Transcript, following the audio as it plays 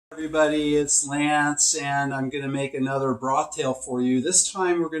Everybody, it's Lance, and I'm going to make another broth tail for you. This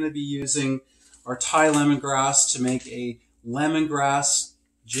time we're going to be using our Thai lemongrass to make a lemongrass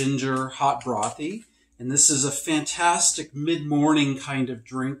ginger hot brothy. And this is a fantastic mid-morning kind of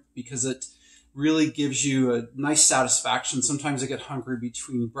drink because it really gives you a nice satisfaction. Sometimes I get hungry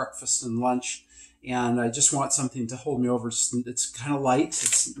between breakfast and lunch, and I just want something to hold me over. It's kind of light.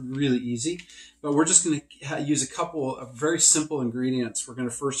 It's really easy. But we're just going to use a couple of very simple ingredients. We're going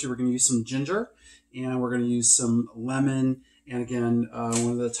to use some ginger, and we're going to use some lemon, and again,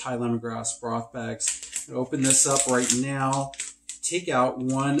 one of the Thai lemongrass broth bags. I'm going to open this up right now. Take out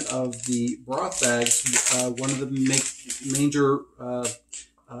one of the broth bags. One of the major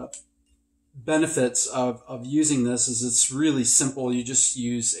benefits of using this is it's really simple. You just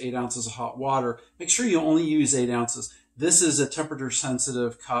use 8 ounces of hot water. Make sure you only use 8 ounces. This is a temperature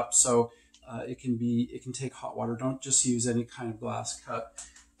sensitive cup, so it can take hot water. Don't just use any kind of glass cup.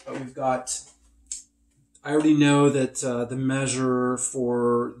 But we've got, I already know that the measure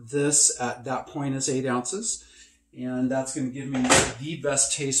for this at that point is 8 ounces. And that's going to give me the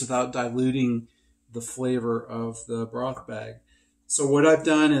best taste without diluting the flavor of the broth bag. So what I've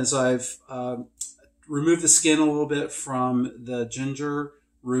done is I've removed the skin a little bit from the ginger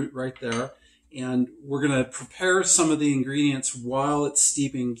root right there. And we're going to prepare some of the ingredients while it's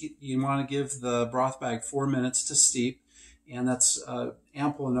steeping. You want to give the broth bag 4 minutes to steep. And that's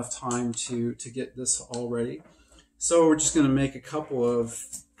ample enough time to get this all ready. So we're just going to make a couple of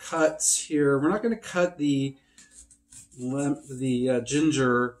cuts here. We're not going to cut the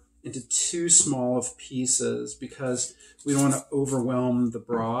ginger into too small of pieces because we don't want to overwhelm the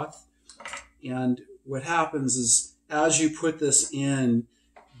broth. And what happens is as you put this in,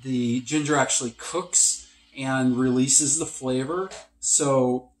 the ginger actually cooks and releases the flavor.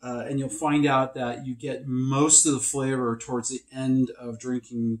 So, and you'll find out that you get most of the flavor towards the end of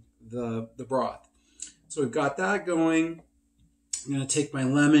drinking the broth. So we've got that going. I'm going to take my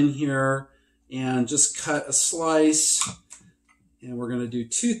lemon here and just cut a slice. And we're going to do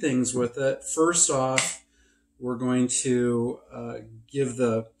two things with it. First off, we're going to give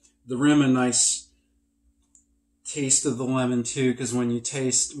the rim a nice taste of the lemon too, because when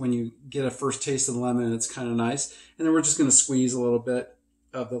you get a first taste of the lemon, it's kind of nice. And then we're just going to squeeze a little bit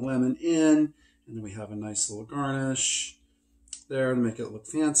of the lemon in, and then we have a nice little garnish there to make it look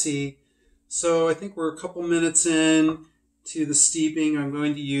fancy. So I think we're a couple minutes in to the steeping. I'm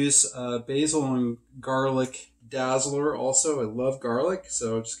going to use basil and garlic dazzler also. I love garlic,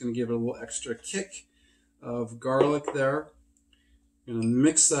 so I'm just going to give it a little extra kick of garlic there. I'm going to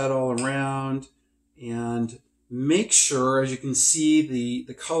mix that all around and make sure, as you can see,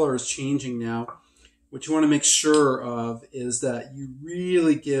 the color is changing now. What you want to make sure of is that you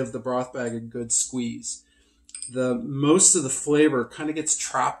really give the broth bag a good squeeze. Most of the flavor kind of gets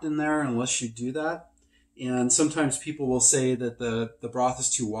trapped in there unless you do that. And sometimes people will say that the broth is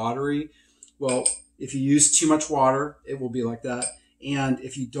too watery. Well, if you use too much water, it will be like that. And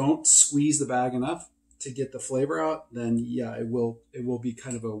if you don't squeeze the bag enough to get the flavor out, then yeah, it will be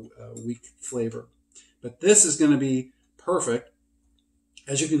kind of a weak flavor. But this is going to be perfect.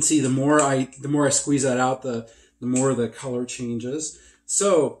 As you can see, the more I squeeze that out, the more the color changes.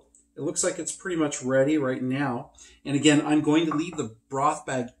 So it looks like it's pretty much ready right now. And again, I'm going to leave the broth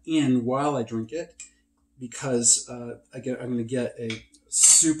bag in while I drink it because I'm going to get a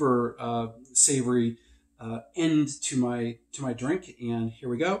super savory end to my drink. And here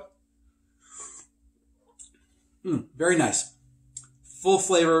we go. Very nice, full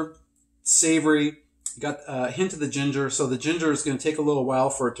flavor, savory. Got a hint of the ginger, so the ginger is going to take a little while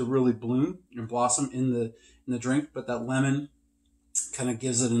for it to really bloom and blossom in the drink, but that lemon kind of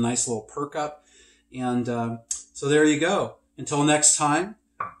gives it a nice little perk up. And so there you go. Until next time,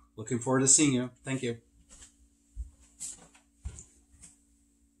 looking forward to seeing you. Thank you.